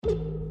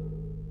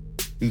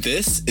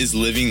This is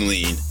Living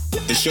Lean,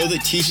 the show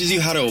that teaches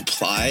you how to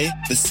apply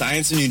the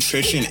science of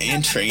nutrition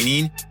and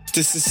training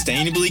to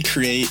sustainably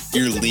create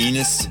your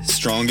leanest,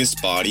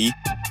 strongest body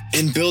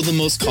and build the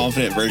most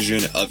confident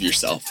version of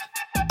yourself.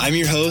 I'm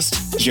your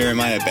host,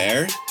 Jeremiah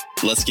Bear.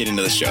 Let's get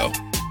into the show.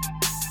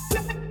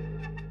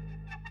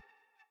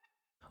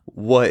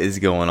 What is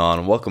going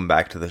on? Welcome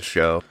back to the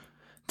show.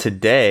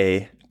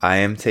 Today, I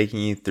am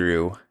taking you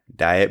through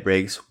Diet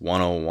Breaks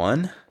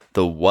 101,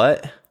 the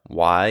what,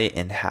 why,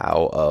 and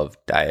how of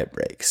diet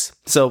breaks.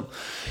 So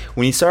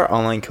when you start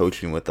online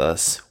coaching with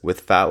us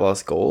with fat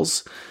loss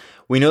goals,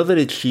 we know that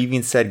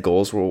achieving said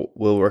goals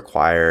will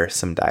require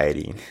some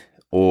dieting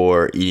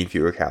or eating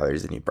fewer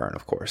calories than you burn,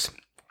 of course.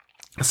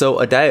 So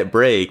a diet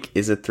break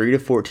is a 3 to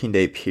 14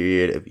 day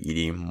period of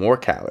eating more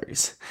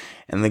calories.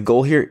 And the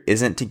goal here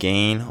isn't to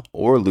gain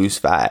or lose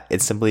fat.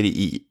 It's simply to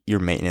eat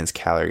your maintenance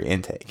calorie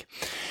intake.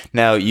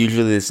 Now,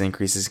 usually this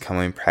increase is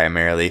coming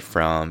primarily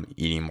from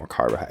eating more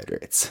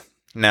carbohydrates.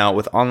 Now,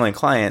 with online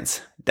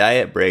clients,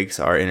 diet breaks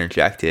are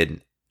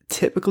interjected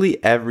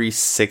typically every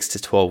 6 to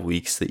 12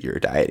 weeks that you're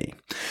dieting.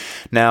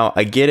 Now,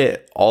 I get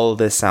it. All of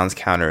this sounds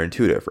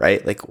counterintuitive,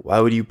 right? Like, why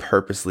would you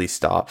purposely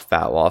stop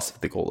fat loss if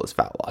the goal is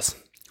fat loss?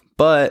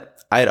 But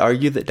I'd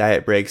argue that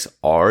diet breaks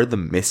are the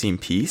missing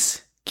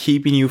piece,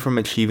 keeping you from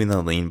achieving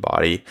the lean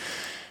body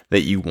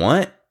that you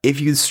want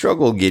if you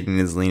struggle getting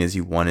as lean as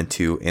you wanted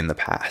to in the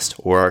past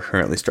or are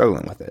currently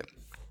struggling with it.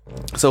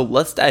 So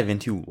let's dive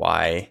into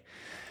why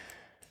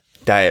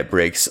diet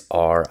breaks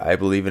are, I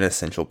believe, an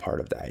essential part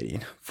of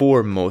dieting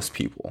for most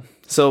people.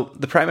 So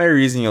the primary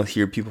reason you'll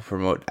hear people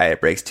promote diet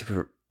breaks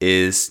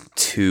is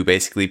to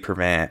basically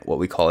prevent what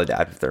we call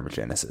adaptive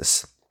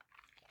thermogenesis.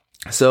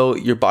 So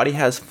your body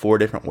has 4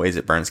 different ways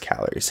it burns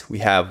calories. We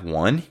have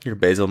 1, your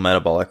basal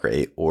metabolic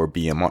rate, or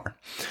BMR.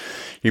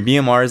 Your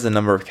BMR is the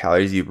number of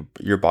calories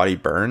your body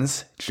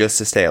burns just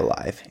to stay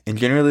alive. And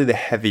generally, the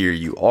heavier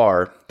you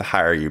are, the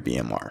higher your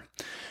BMR.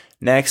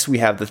 Next, we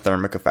have the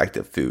thermic effect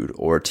of food,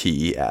 or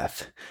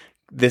TEF.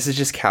 This is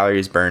just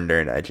calories burned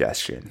during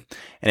digestion.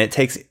 And it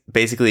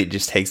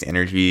just takes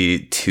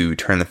energy to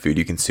turn the food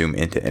you consume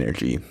into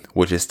energy,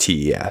 which is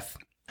TEF.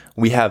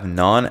 We have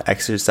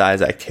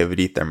non-exercise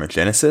activity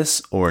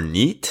thermogenesis, or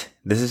NEAT.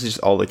 This is just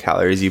all the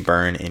calories you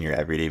burn in your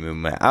everyday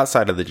movement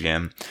outside of the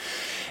gym.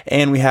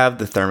 And we have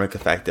the thermic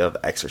effect of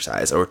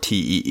exercise, or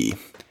TEE.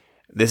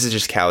 This is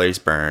just calories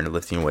burned,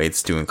 lifting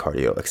weights, doing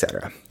cardio,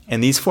 etc.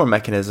 And these 4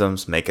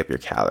 mechanisms make up your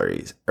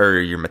calories, or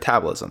your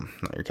metabolism,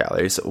 not your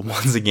calories. So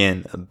once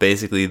again,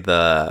 basically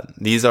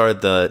these are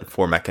the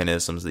 4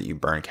 mechanisms that you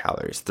burn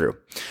calories through.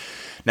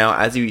 Now,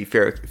 as you eat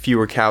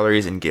fewer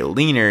calories and get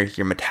leaner,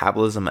 your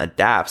metabolism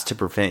adapts to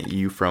prevent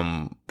you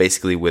from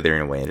basically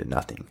withering away into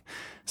nothing.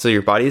 So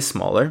your body is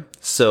smaller,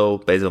 so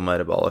basal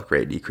metabolic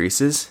rate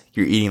decreases.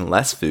 You're eating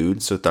less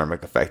food, so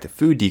thermic effect of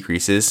food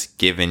decreases,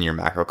 given your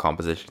macro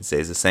composition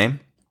stays the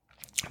same.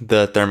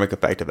 The thermic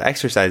effect of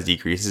exercise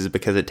decreases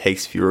because it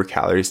takes fewer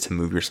calories to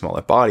move your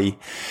smaller body.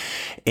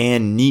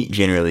 And NEAT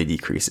generally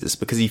decreases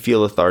because you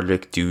feel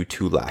lethargic due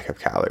to lack of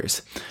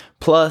calories.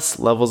 Plus,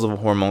 levels of a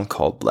hormone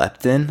called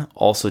leptin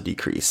also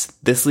decrease.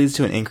 This leads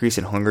to an increase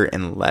in hunger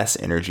and less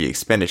energy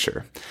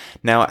expenditure.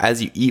 Now,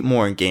 as you eat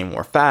more and gain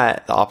more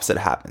fat, the opposite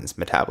happens.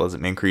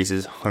 Metabolism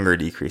increases, hunger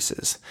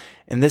decreases.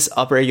 And this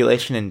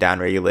upregulation and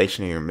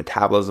downregulation of your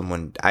metabolism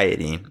when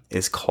dieting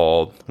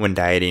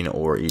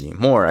or eating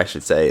more,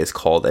 is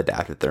called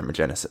adaptive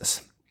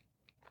thermogenesis.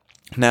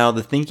 Now,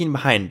 the thinking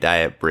behind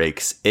diet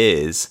breaks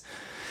is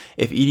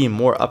if eating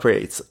more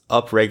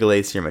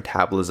upregulates your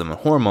metabolism and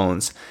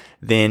hormones,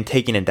 then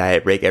taking a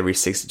diet break every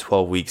 6 to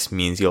 12 weeks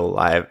means you'll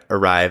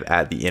arrive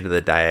at the end of the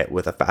diet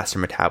with a faster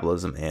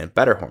metabolism and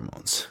better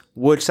hormones,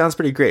 which sounds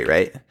pretty great,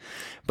 right?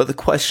 But the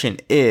question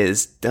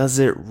is, does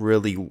it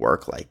really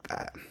work like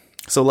that?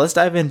 So let's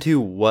dive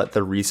into what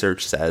the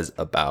research says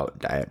about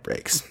diet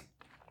breaks.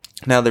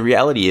 Now, the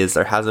reality is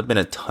there hasn't been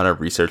a ton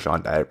of research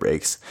on diet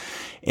breaks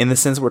in the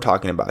sense we're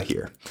talking about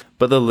here.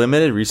 But the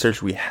limited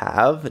research we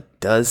have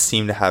does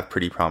seem to have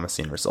pretty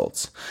promising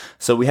results.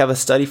 So we have a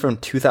study from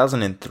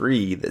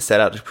 2003 that set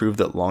out to prove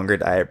that longer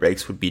diet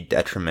breaks would be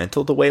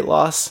detrimental to weight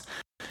loss.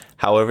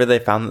 However, they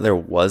found that there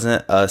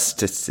wasn't a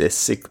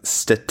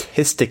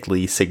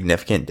statistically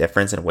significant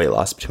difference in weight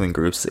loss between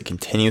groups that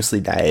continuously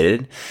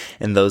dieted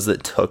and those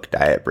that took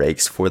diet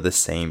breaks for the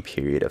same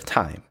period of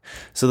time.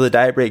 So the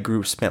diet break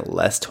group spent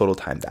less total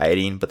time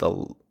dieting, but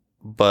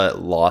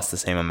lost the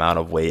same amount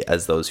of weight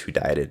as those who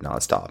dieted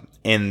nonstop.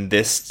 And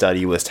this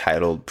study was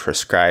titled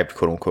Prescribed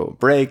quote-unquote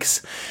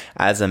breaks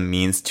as a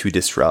means to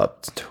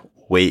disrupt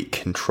weight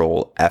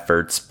control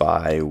efforts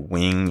by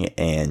Wing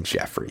and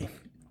Jeffrey.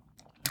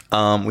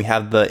 We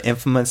have the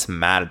infamous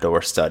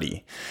Matador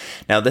study.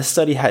 Now, this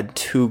study had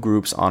 2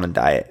 groups on a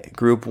diet.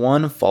 Group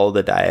 1 followed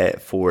the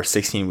diet for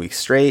 16 weeks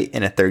straight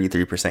in a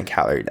 33%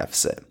 calorie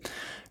deficit.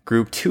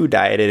 Group 2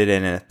 dieted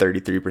in a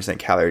 33%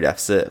 calorie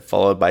deficit,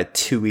 followed by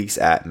 2 weeks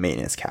at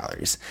maintenance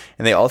calories.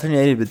 And they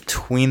alternated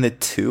between the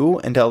two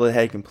until they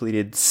had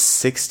completed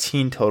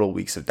 16 total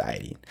weeks of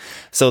dieting.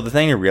 So the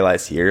thing to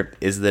realize here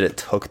is that it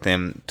took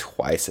them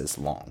twice as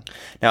long.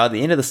 Now, at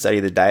the end of the study,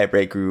 the diet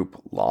break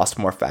group lost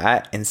more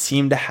fat and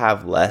seemed to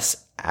have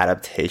less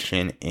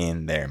adaptation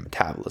in their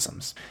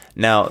metabolisms.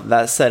 Now,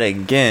 that said,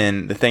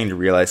 again, the thing to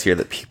realize here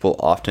that people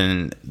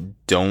often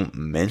don't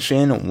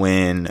mention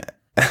when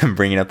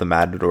bringing up the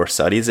Matador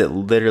studies, it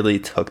literally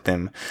took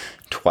them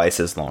twice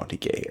as long to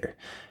get here,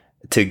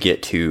 to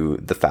get to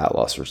the fat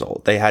loss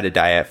result. They had to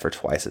diet for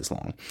twice as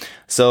long.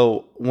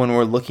 So when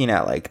we're looking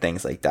at like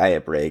things like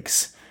diet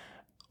breaks,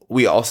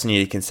 we also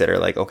need to consider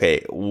like,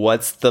 okay,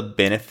 what's the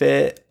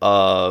benefit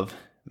of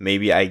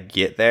maybe I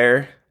get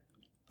there,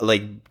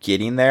 like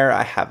getting there,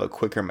 I have a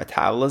quicker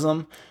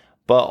metabolism,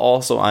 but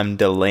also I'm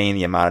delaying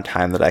the amount of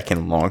time that I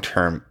can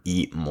long-term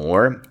eat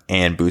more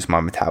and boost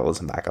my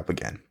metabolism back up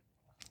again.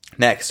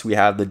 Next, we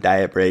have the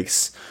diet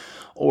breaks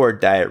or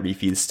diet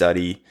refeed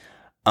study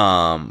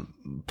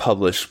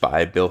published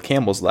by Bill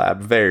Campbell's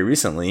lab very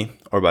recently,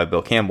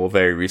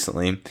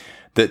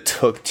 that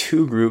took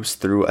two groups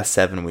through a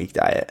 7-week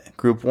diet.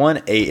 Group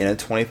 1 ate in a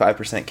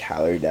 25%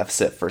 calorie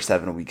deficit for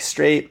 7 weeks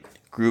straight.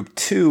 Group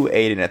 2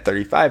 ate in a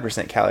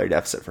 35% calorie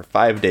deficit for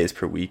 5 days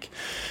per week,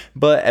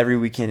 but every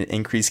weekend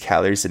increased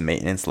calories and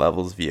maintenance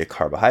levels via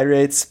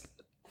carbohydrates.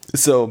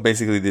 So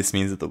basically this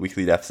means that the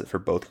weekly deficit for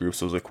both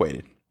groups was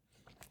equated.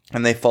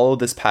 And they followed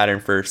this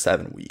pattern for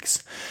 7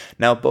 weeks.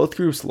 Now, both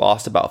groups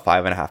lost about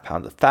 5.5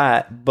 pounds of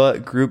fat,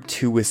 but group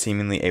 2 was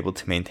seemingly able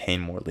to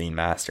maintain more lean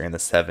mass during the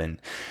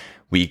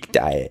 7-week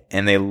diet.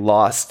 And they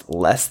lost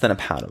less than a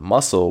pound of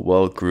muscle,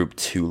 while group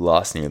 2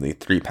 lost nearly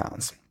 3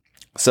 pounds.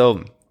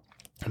 So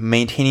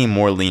maintaining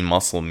more lean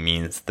muscle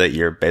means that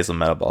your basal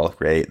metabolic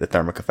rate, the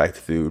thermic effect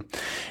of food,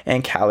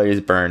 and calories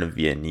burned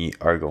via NEAT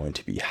are going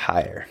to be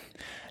higher.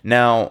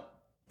 Now,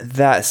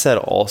 that said,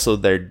 also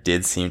there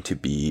did seem to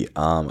be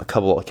a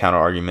couple of counter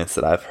arguments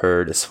that I've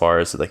heard as far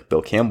as like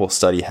Bill Campbell's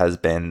study has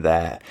been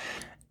that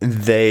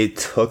they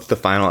took the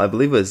final, I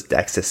believe it was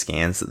DEXA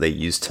scans that they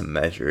used to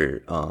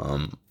measure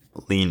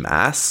lean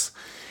mass,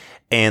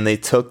 and they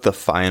took the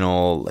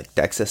final like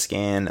DEXA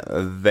scan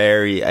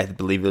I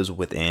believe it was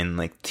within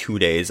like 2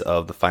 days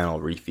of the final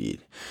refeed.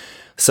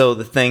 So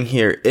the thing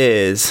here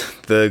is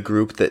the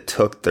group that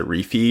took the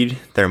refeed,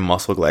 their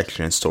muscle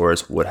glycogen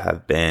stores would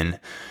have been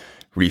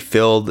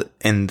refilled,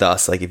 and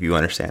thus, like, if you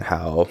understand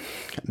how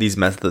these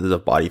methods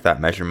of body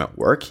fat measurement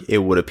work, it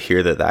would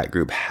appear that that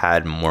group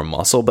had more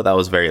muscle, but that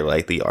was very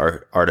likely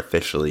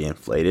artificially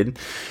inflated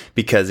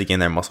because, again,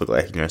 their muscle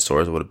glycogen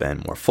stores would have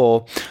been more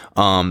full.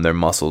 Their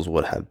muscles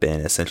would have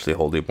been essentially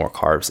holding more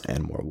carbs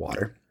and more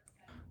water.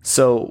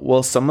 So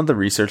while some of the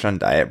research on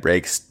diet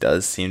breaks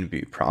does seem to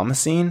be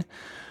promising,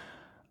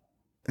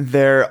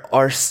 there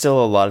are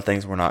still a lot of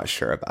things we're not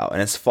sure about.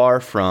 And as far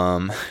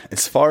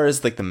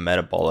as like the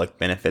metabolic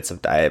benefits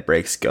of diet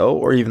breaks go,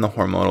 or even the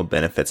hormonal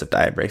benefits of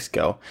diet breaks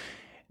go,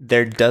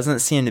 there doesn't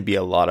seem to be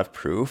a lot of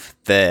proof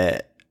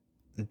that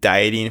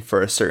dieting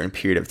for a certain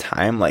period of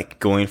time, like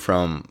going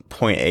from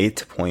point A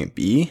to point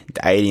B,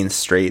 dieting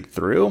straight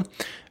through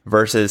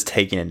versus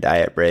taking a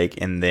diet break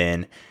and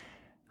then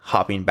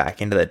hopping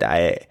back into the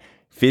diet,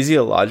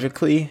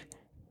 physiologically,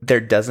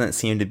 there doesn't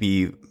seem to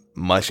be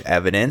much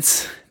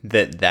evidence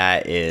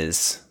that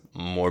is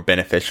more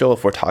beneficial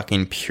if we're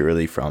talking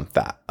purely from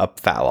a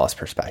fat loss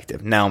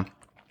perspective. Now,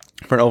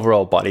 for an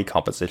overall body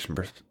composition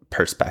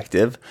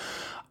perspective,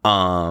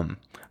 I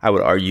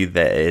would argue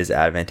that it is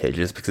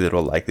advantageous because it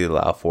will likely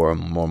allow for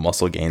more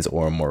muscle gains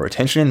or more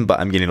retention, but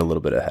I'm getting a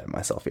little bit ahead of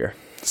myself here.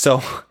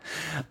 So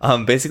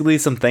basically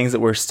some things that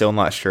we're still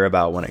not sure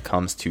about when it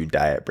comes to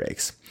diet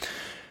breaks.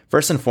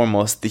 First and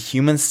foremost, the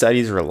human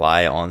studies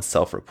rely on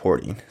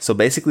self-reporting. So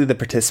basically the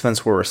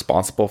participants were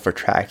responsible for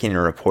tracking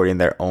and reporting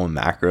their own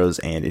macros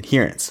and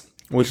adherence,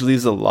 which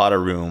leaves a lot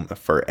of room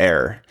for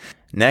error.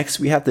 Next,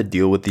 we have to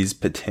deal with these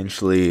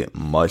potentially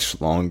much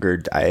longer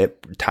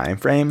diet time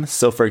frames.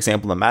 So for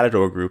example, the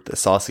Matador group that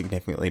saw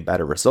significantly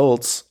better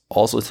results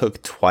also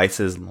took twice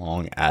as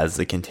long as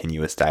the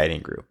continuous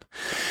dieting group.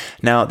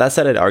 Now, that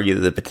said, I'd argue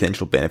that the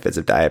potential benefits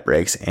of diet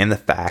breaks and the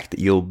fact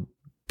that you'll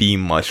be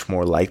much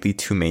more likely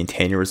to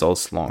maintain your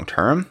results long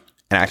term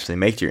and actually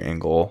make your end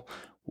goal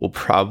will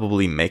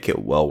probably make it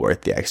well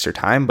worth the extra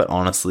time. But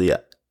honestly,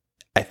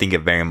 I think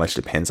it very much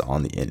depends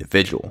on the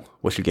individual,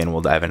 which again, we'll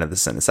dive into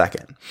this in a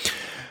second.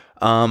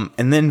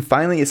 And then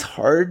finally, it's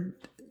hard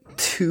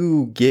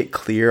to get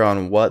clear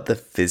on what the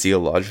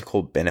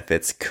physiological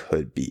benefits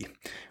could be.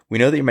 We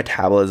know that your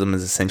metabolism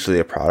is essentially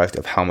a product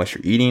of how much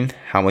you're eating,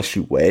 how much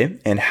you weigh,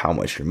 and how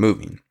much you're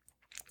moving.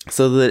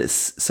 So it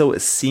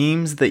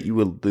seems that you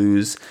would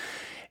lose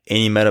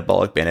any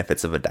metabolic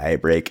benefits of a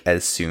diet break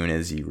as soon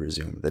as you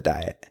resume the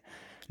diet.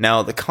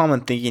 Now, the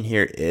common thinking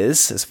here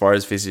is, as far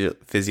as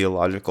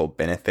physiological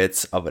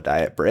benefits of a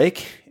diet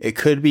break, it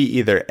could be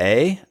either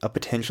a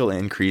potential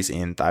increase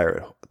in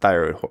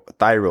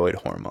thyroid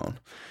hormone.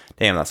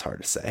 Damn, that's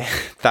hard to say.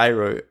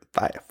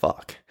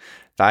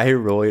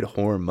 thyroid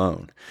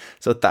hormone.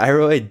 So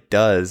thyroid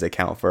does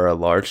account for a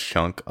large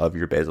chunk of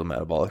your basal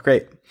metabolic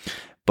rate,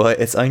 but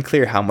it's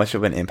unclear how much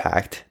of an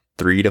impact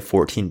 3 to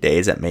 14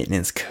 days at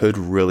maintenance could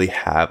really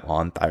have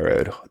on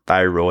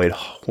thyroid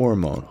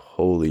hormone.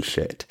 Holy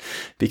shit.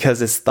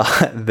 Because it's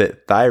thought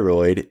that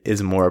thyroid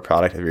is more a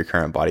product of your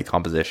current body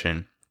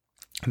composition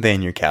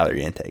than your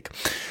calorie intake.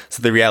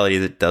 So the reality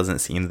is it doesn't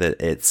seem that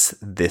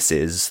this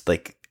is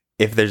like,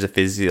 if there's a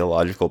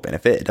physiological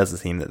benefit, it doesn't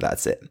seem that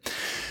that's it.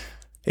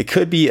 It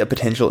could be a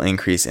potential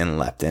increase in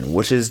leptin,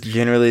 which is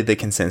generally the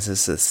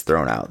consensus that's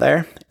thrown out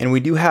there. And we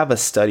do have a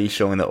study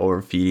showing that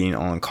overfeeding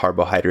on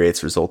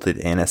carbohydrates resulted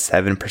in a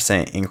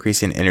 7%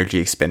 increase in energy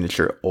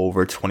expenditure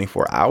over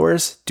 24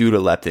 hours due to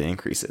leptin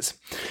increases.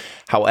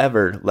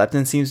 However,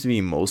 leptin seems to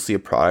be mostly a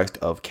product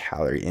of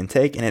calorie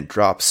intake, and it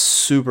drops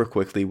super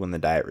quickly when the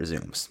diet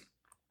resumes.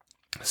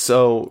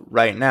 So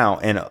right now,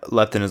 and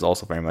leptin is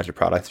also very much a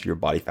product of your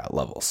body fat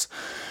levels.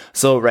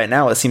 So right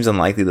now, it seems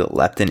unlikely that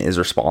leptin is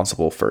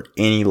responsible for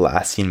any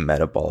lasting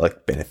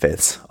metabolic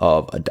benefits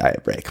of a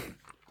diet break.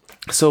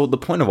 So the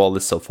point of all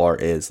this so far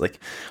is, like,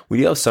 we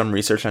do have some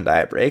research on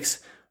diet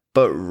breaks,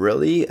 but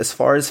really, as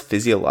far as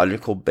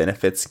physiological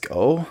benefits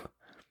go,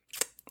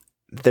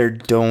 there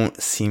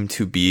don't seem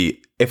to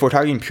be, if we're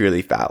talking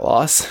purely fat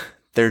loss,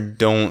 there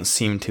don't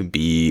seem to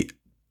be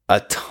a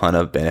ton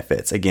of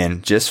benefits,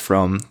 again, just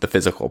from the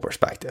physical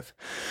perspective.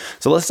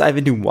 So let's dive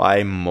into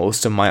why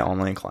most of my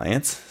online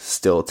clients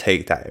still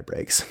take diet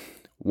breaks.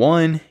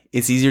 One,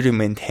 it's easier to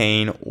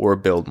maintain or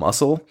build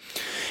muscle,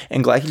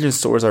 and glycogen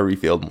stores are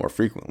refilled more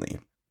frequently.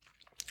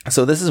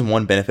 So this is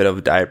one benefit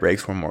of diet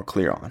breaks we're more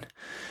clear on.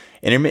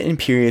 Intermittent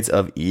periods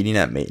of eating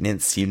at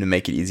maintenance seem to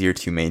make it easier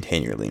to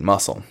maintain your lean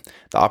muscle.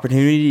 The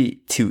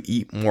opportunity to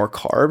eat more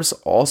carbs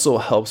also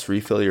helps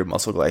refill your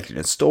muscle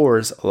glycogen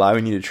stores,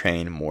 allowing you to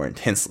train more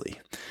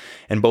intensely.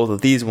 And both of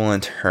these will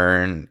in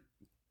turn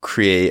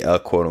create a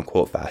quote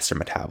unquote faster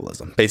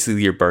metabolism.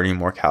 Basically, you're burning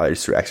more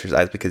calories through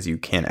exercise because you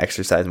can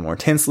exercise more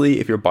intensely.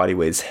 If your body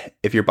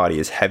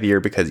is heavier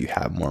because you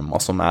have more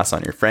muscle mass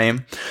on your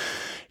frame,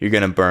 you're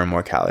going to burn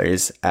more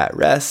calories at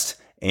rest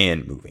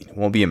and moving. It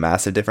won't be a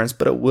massive difference,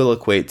 but it will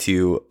equate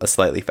to a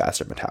slightly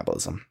faster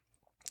metabolism.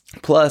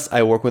 Plus,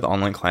 I work with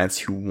online clients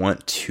who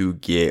want to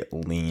get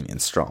lean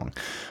and strong.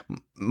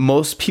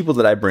 Most people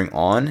that I bring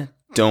on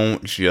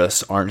aren't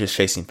just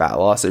chasing fat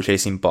loss, they're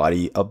chasing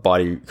a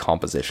body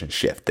composition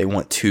shift. They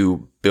want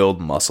to build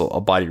muscle,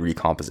 a body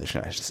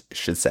recomposition, I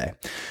should say.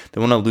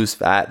 They want to lose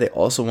fat, they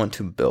also want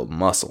to build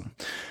muscle.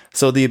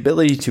 So the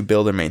ability to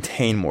build or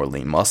maintain more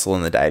lean muscle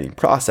in the dieting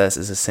process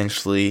is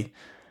essentially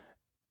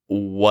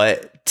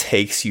what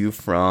makes you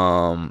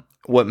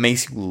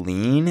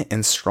lean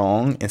and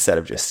strong instead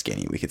of just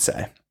skinny, we could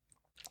say.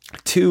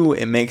 2,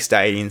 it makes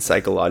dieting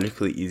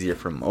psychologically easier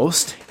for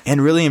most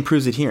and really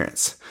improves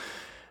adherence.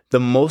 The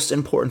most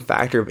important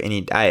factor of any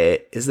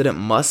diet is that it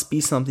must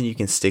be something you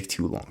can stick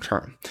to long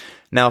term.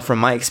 Now, from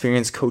my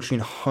experience coaching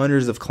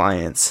hundreds of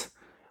clients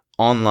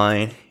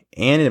online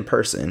and in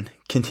person,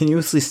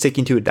 continuously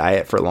sticking to a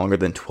diet for longer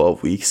than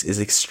 12 weeks is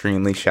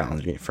extremely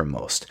challenging for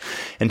most.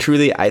 And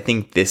truly, I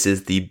think this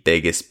is the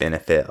biggest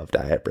benefit of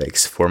diet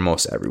breaks for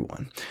most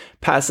everyone.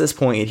 Past this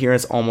point,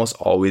 adherence almost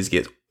always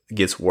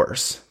gets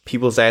worse.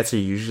 People's diets are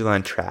usually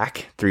on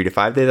track 3 to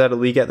 5 days out of the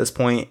week at this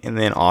point, and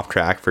then off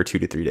track for 2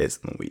 to 3 days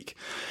in the week.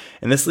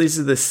 And this leads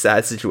to this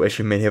sad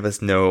situation many of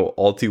us know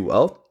all too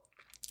well,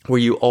 where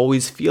you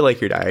always feel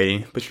like you're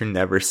dieting, but you're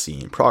never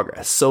seeing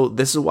progress. So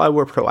this is why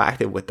we're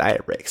proactive with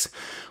diet breaks.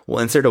 We'll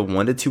insert a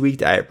 1 to 2 week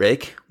diet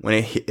break when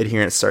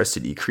adherence starts to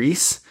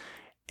decrease,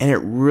 and it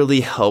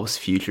really helps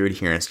future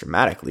adherence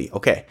dramatically.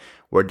 Okay,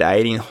 we're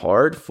dieting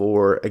hard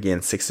for,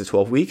 again, 6 to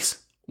 12 weeks.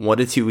 1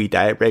 to 2 week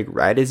diet break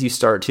right as you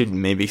start to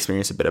maybe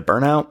experience a bit of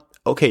burnout.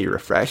 Okay, you're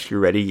refreshed, you're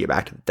ready to get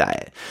back to the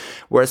diet.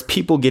 Whereas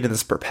people get in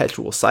this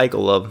perpetual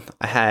cycle of,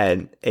 I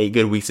had 8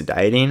 good weeks of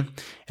dieting,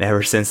 and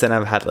ever since then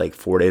I've had like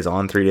 4 days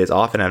on, 3 days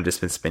off, and I've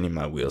just been spinning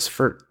my wheels.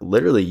 For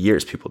literally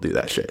years, people do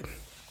that shit.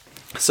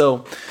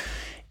 So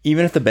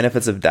even if the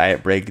benefits of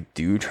diet breaks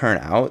do turn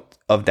out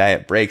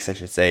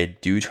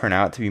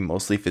to be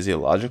mostly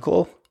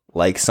physiological,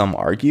 like some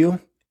argue,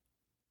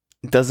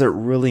 does it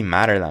really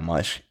matter that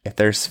much if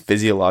there's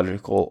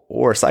physiological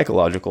or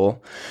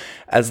psychological,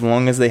 as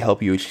long as they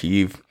help you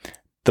achieve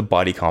the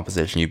body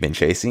composition you've been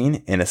chasing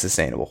in a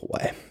sustainable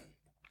way?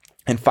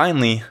 And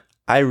finally,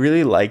 I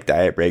really like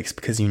diet breaks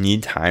because you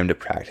need time to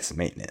practice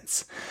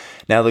maintenance.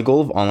 Now, the goal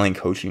of online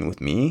coaching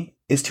with me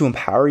is to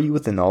empower you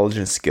with the knowledge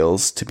and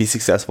skills to be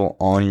successful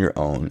on your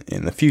own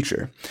in the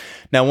future.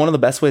 Now, one of the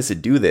best ways to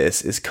do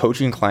this is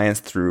coaching clients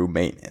through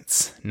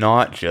maintenance,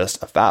 not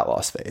just a fat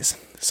loss phase.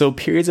 So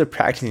periods of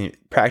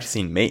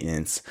practicing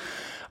maintenance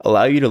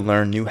allow you to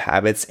learn new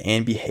habits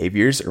and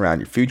behaviors around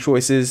your food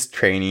choices,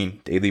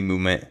 training, daily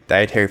movement,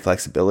 dietary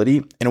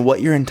flexibility, and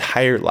what your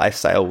entire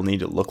lifestyle will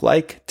need to look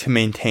like to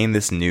maintain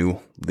this new,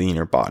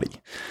 leaner body.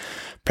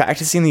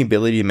 Practicing the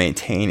ability to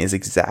maintain is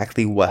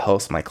exactly what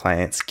helps my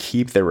clients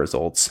keep their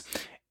results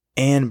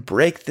and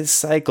break this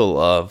cycle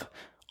of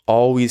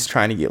always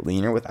trying to get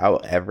leaner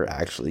without ever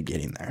actually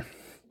getting there.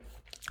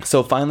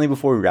 So finally,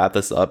 before we wrap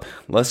this up,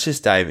 let's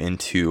just dive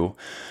into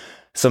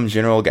some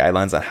general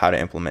guidelines on how to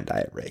implement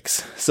diet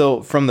breaks.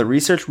 So from the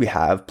research we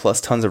have,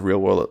 plus tons of real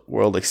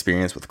world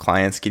experience with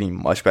clients getting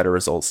much better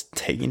results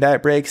taking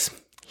diet breaks,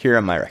 here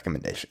are my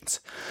recommendations.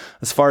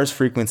 As far as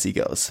frequency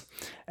goes,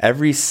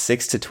 every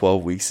 6 to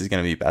 12 weeks is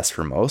going to be best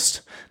for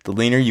most. The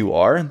leaner you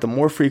are, the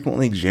more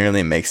frequently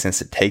generally it makes sense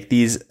to take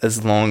these,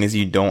 as long as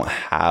you don't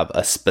have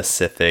a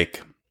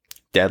specific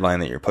deadline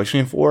that you're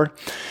pushing for,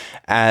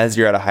 as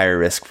you're at a higher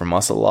risk for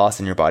muscle loss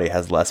and your body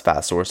has less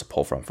fat source to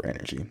pull from for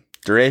energy.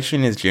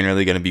 Duration is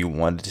generally going to be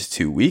 1 to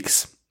 2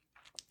 weeks.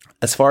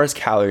 As far as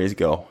calories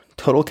go,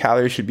 total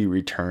calories should be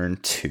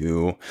returned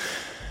to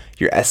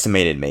your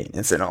estimated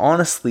maintenance. And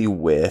honestly,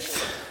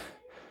 with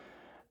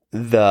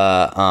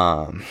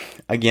the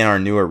again, our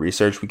newer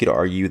research, we could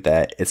argue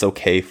that it's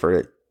okay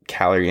for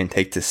calorie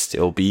intake to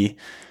still be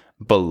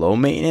below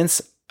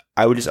maintenance.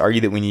 I would just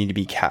argue that we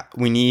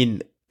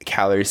need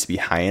calories to be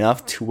high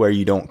enough to where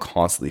you don't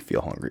constantly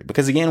feel hungry.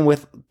 Because again,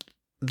 with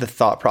the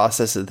thought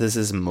process that this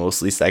is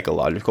mostly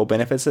psychological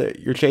benefits that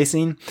you're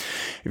chasing,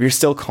 if you're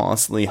still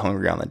constantly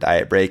hungry on the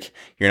diet break,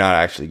 you're not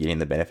actually getting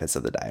the benefits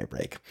of the diet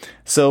break.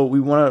 So we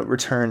want to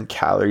return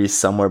calories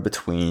somewhere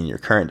between your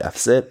current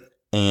deficit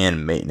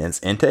and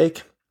maintenance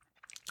intake.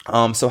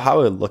 So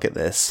how I would look at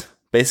this,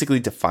 basically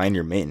define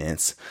your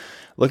maintenance.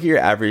 Look at your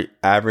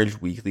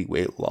average weekly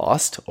weight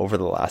lost over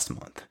the last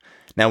month.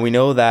 Now we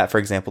know that, for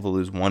example, to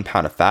lose 1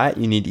 pound of fat,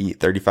 you need to eat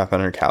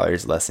 3,500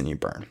 calories less than you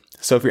burn.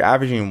 So if you're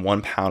averaging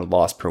 1 pound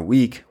loss per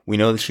week, we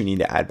know that you need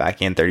to add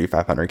back in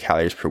 3,500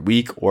 calories per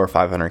week or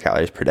 500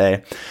 calories per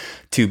day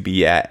to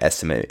be at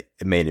estimated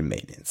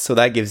maintenance. So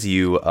that gives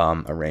you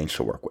a range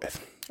to work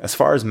with. As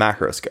far as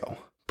macros go,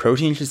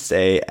 protein should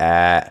stay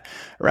at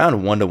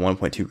around 1 to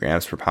 1.2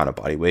 grams per pound of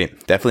body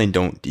weight. Definitely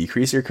don't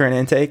decrease your current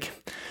intake.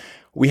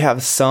 We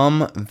have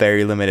some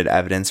very limited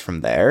evidence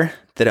from there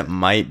that it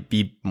might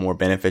be more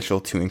beneficial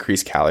to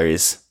increase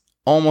calories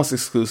almost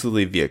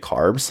exclusively via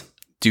carbs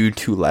due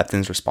to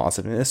leptin's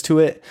responsiveness to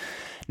it.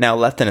 Now,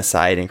 leptin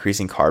aside,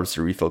 increasing carbs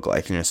to refill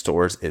glycogen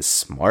stores is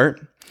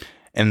smart.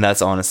 And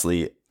that's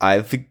honestly,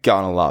 I've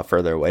gotten a lot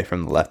further away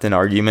from the leptin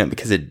argument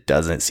because it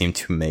doesn't seem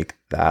to make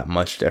that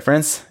much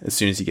difference as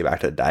soon as you get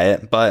back to the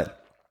diet.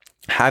 But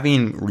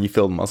having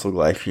refilled muscle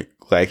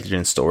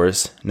glycogen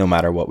stores, no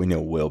matter what, we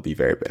know will be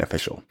very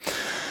beneficial.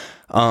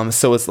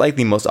 So it's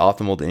likely most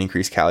optimal to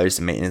increase calories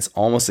to maintenance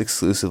almost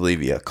exclusively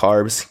via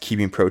carbs,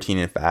 keeping protein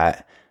and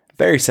fat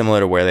very similar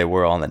to where they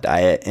were on the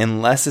diet,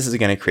 unless this is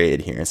going to create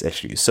adherence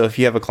issues. So if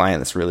you have a client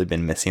that's really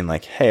been missing,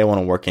 like, hey, I want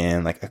to work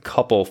in like a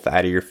couple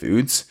fattier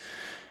foods,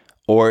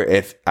 or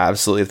if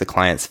the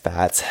client's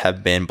fats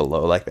have been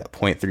below like that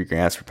 0.3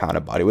 grams per pound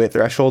of body weight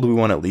threshold, we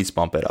want to at least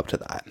bump it up to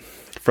that.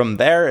 From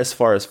there, as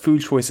far as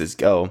food choices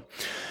go,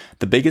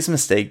 the biggest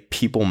mistake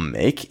people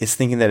make is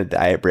thinking that a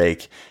diet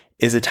break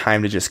is a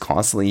time to just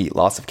constantly eat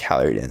lots of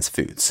calorie-dense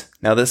foods.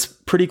 Now, this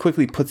pretty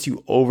quickly puts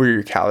you over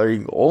your calorie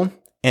goal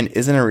and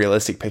isn't a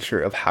realistic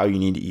picture of how you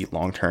need to eat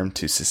long-term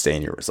to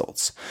sustain your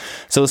results.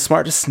 So it's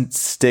smart to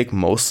stick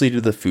mostly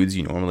to the foods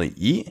you normally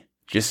eat,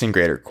 just in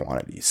greater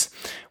quantities.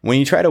 When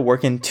you try to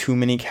work in too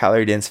many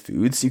calorie-dense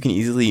foods, you can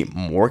easily eat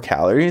more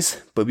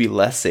calories, but be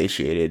less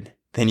satiated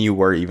than you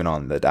were even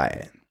on the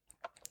diet.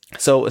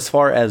 So as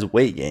far as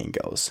weight gain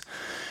goes,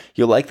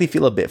 you'll likely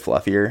feel a bit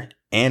fluffier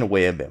and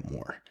weigh a bit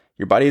more.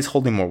 Your body is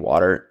holding more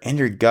water and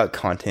your gut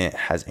content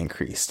has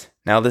increased.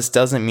 Now, this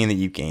doesn't mean that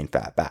you gain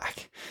fat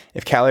back.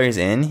 If calories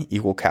in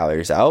equal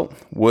calories out,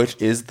 which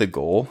is the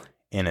goal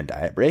in a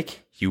diet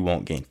break, you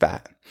won't gain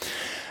fat.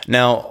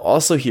 Now,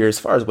 also here, as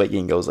far as weight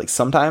gain goes, like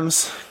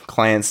sometimes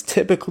clients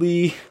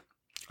typically,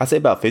 I'd say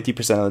about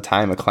 50% of the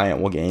time, a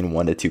client will gain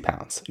 1 to 2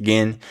 pounds.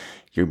 Again,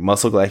 your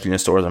muscle glycogen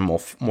stores are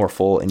more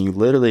full and you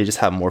literally just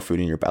have more food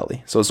in your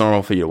belly. So it's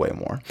normal for you to weigh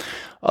more.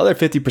 Other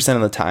 50%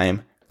 of the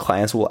time,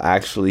 clients will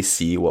actually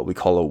see what we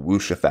call a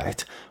whoosh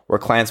effect, where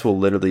clients will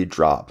literally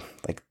drop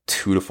like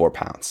 2 to 4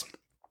 pounds.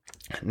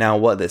 Now,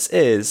 what this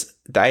is,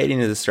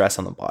 dieting is a stress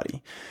on the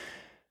body.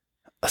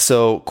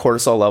 So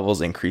cortisol levels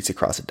increase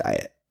across a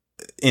diet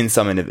in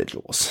some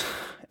individuals.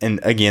 And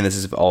again, this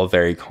is all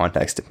very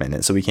context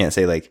dependent. So we can't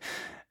say like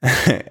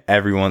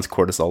everyone's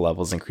cortisol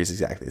levels increase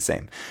exactly the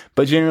same.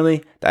 But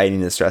generally,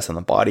 dieting is stress on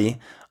the body.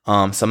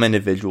 Some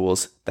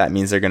individuals, that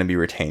means they're going to be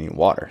retaining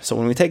water. So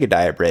when we take a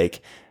diet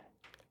break,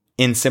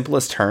 in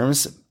simplest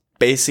terms,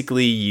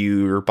 basically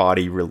your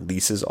body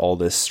releases all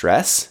this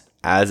stress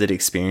as it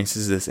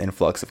experiences this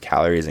influx of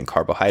calories and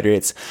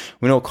carbohydrates.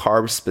 We know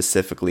carbs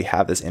specifically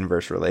have this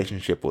inverse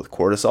relationship with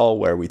cortisol,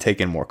 where we take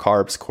in more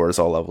carbs,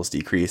 cortisol levels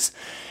decrease,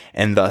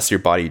 and thus your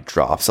body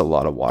drops a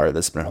lot of water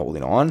that's been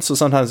holding on. So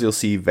sometimes you'll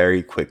see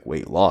very quick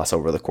weight loss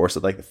over the course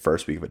of like the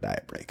first week of a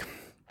diet break.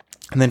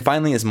 And then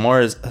finally, as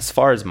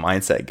far as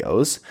mindset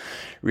goes,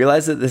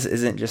 realize that this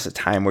isn't just a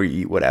time where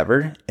you eat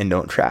whatever and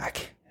don't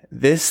track.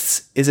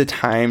 This is a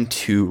time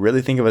to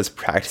really think of as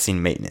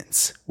practicing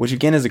maintenance, which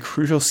again is a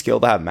crucial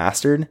skill to have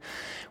mastered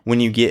when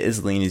you get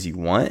as lean as you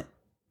want.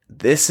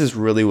 this is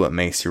really what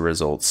makes your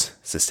results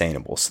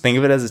sustainable. So think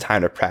of it as a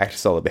time to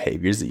practice all the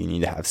behaviors that you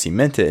need to have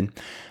cemented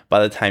by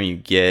the time you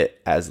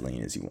get as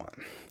lean as you want.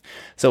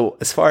 So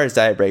as far as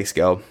diet breaks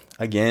go,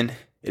 again,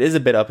 it is a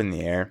bit up in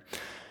the air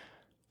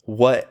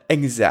what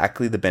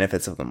exactly the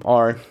benefits of them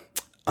are.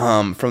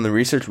 From the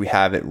research we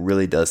have, it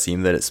really does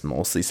seem that it's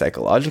mostly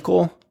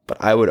psychological, but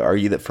I would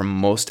argue that for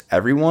most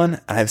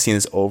everyone, and I've seen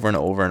this over and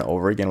over and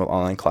over again with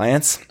online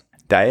clients,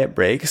 diet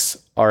breaks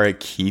are a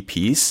key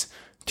piece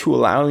to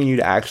allowing you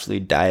to actually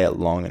diet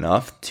long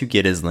enough to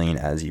get as lean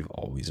as you've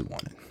always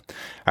wanted.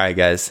 All right,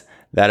 guys,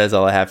 that is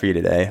all I have for you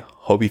today.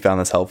 Hope you found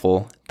this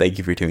helpful. Thank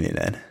you for tuning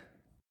in.